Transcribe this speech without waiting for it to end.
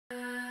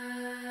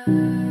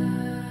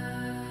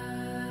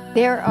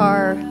There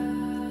are,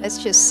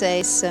 let's just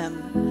say,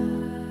 some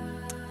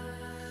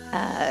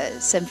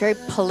very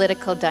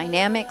political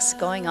dynamics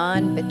going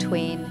on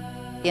between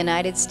the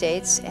United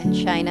States and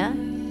China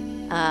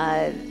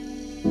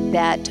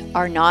that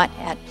are not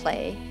at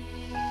play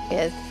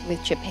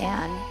with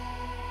Japan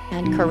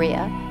and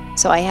Korea.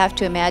 So I have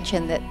to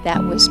imagine that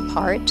that was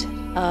part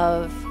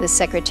of the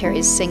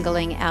Secretary's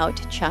singling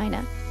out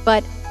China.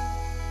 But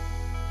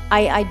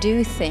I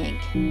do think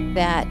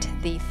that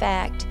the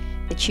fact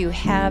that you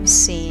have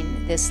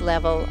seen this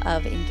level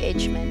of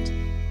engagement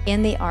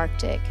in the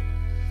Arctic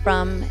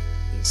from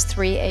these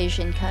 3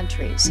 Asian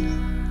countries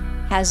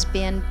has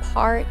been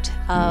part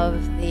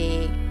of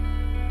the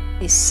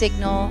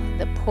signal,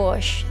 the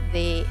push,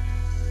 the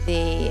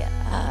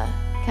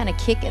kind of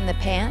kick in the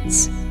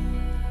pants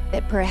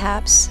that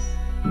perhaps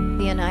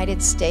the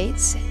United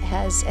States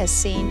has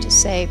seen to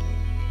say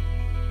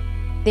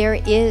there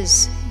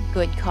is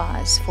good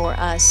cause for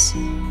us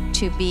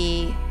to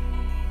be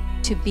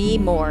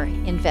more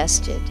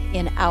invested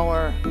in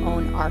our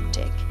own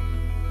Arctic.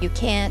 You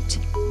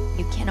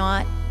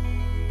cannot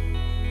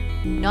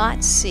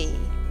not see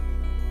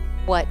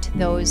what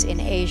those in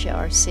Asia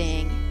are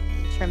seeing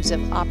in terms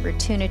of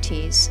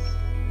opportunities,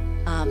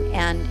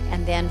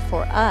 and then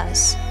for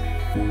us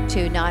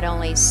to not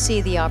only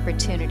see the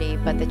opportunity,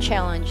 but the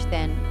challenge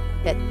then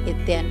that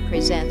it then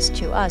presents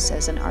to us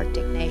as an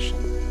Arctic nation.